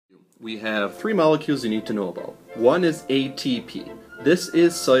We have three molecules you need to know about. One is ATP. This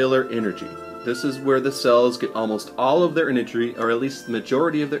is cellular energy. This is where the cells get almost all of their energy, or at least the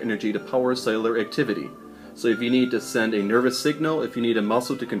majority of their energy, to power cellular activity. So if you need to send a nervous signal, if you need a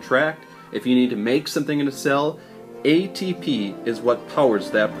muscle to contract, if you need to make something in a cell, ATP is what powers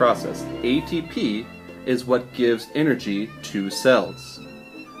that process. ATP is what gives energy to cells.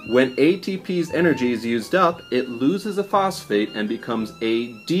 When ATP's energy is used up, it loses a phosphate and becomes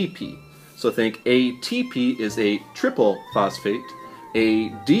ADP. So think ATP is a triple phosphate,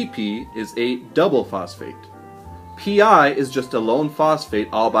 ADP is a double phosphate. PI is just a lone phosphate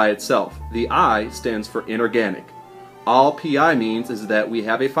all by itself. The I stands for inorganic. All PI means is that we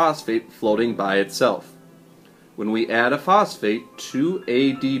have a phosphate floating by itself. When we add a phosphate to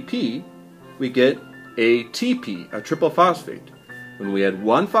ADP, we get ATP, a triple phosphate. When we add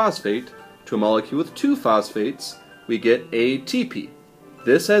one phosphate to a molecule with two phosphates, we get ATP.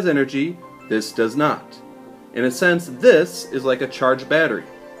 This has energy, this does not. In a sense, this is like a charged battery.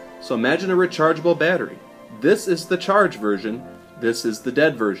 So imagine a rechargeable battery. This is the charged version, this is the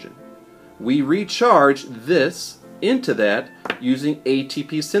dead version. We recharge this into that using ATP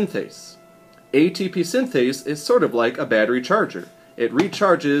synthase. ATP synthase is sort of like a battery charger. It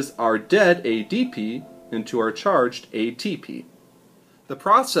recharges our dead ADP into our charged ATP. The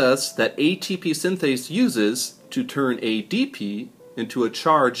process that ATP synthase uses to turn ADP into a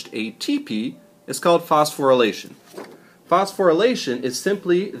charged ATP is called phosphorylation. Phosphorylation is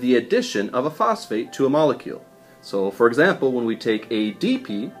simply the addition of a phosphate to a molecule. So, for example, when we take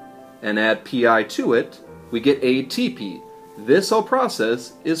ADP and add PI to it, we get ATP. This whole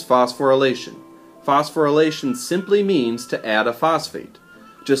process is phosphorylation. Phosphorylation simply means to add a phosphate.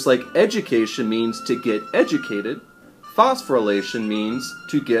 Just like education means to get educated, phosphorylation means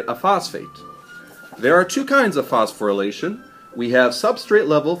to get a phosphate. There are two kinds of phosphorylation. We have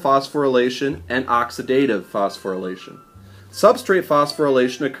substrate-level phosphorylation and oxidative phosphorylation. Substrate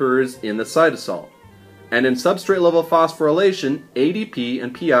phosphorylation occurs in the cytosol. And in substrate-level phosphorylation, ADP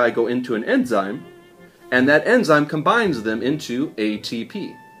and PI go into an enzyme, and that enzyme combines them into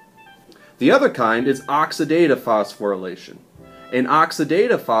ATP. The other kind is oxidative phosphorylation. In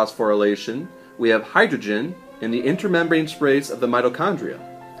oxidative phosphorylation, we have hydrogen in the intermembrane space of the mitochondria.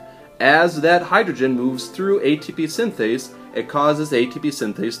 As that hydrogen moves through ATP synthase, it causes ATP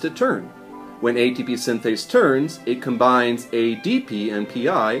synthase to turn. When ATP synthase turns, it combines ADP and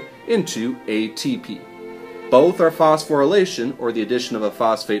PI into ATP. Both are phosphorylation, or the addition of a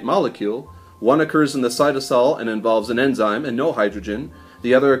phosphate molecule. One occurs in the cytosol and involves an enzyme and no hydrogen.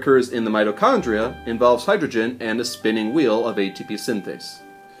 The other occurs in the mitochondria, involves hydrogen and a spinning wheel of ATP synthase.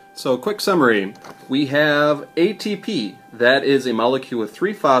 So, quick summary. We have ATP, that is a molecule with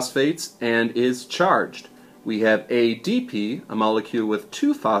three phosphates and is charged. We have ADP, a molecule with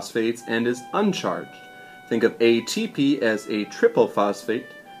two phosphates and is uncharged. Think of ATP as a triple phosphate.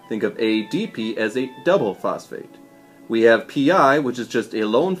 Think of ADP as a double phosphate. We have PI, which is just a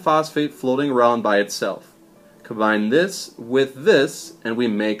lone phosphate floating around by itself. Combine this with this and we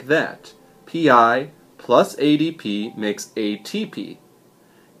make that. PI plus ADP makes ATP.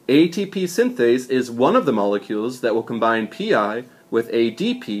 ATP synthase is one of the molecules that will combine PI with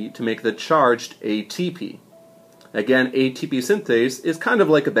ADP to make the charged ATP. Again, ATP synthase is kind of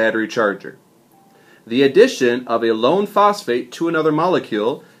like a battery charger. The addition of a lone phosphate to another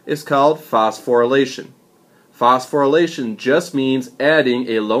molecule is called phosphorylation. Phosphorylation just means adding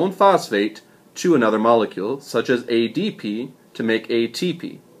a lone phosphate to another molecule, such as ADP, to make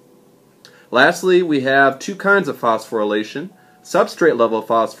ATP. Lastly, we have two kinds of phosphorylation. Substrate-level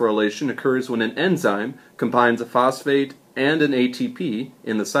phosphorylation occurs when an enzyme combines a phosphate and an ATP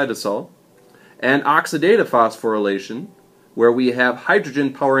in the cytosol. And oxidative phosphorylation, where we have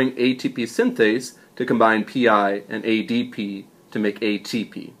hydrogen powering ATP synthase to combine PI and ADP to make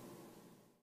ATP.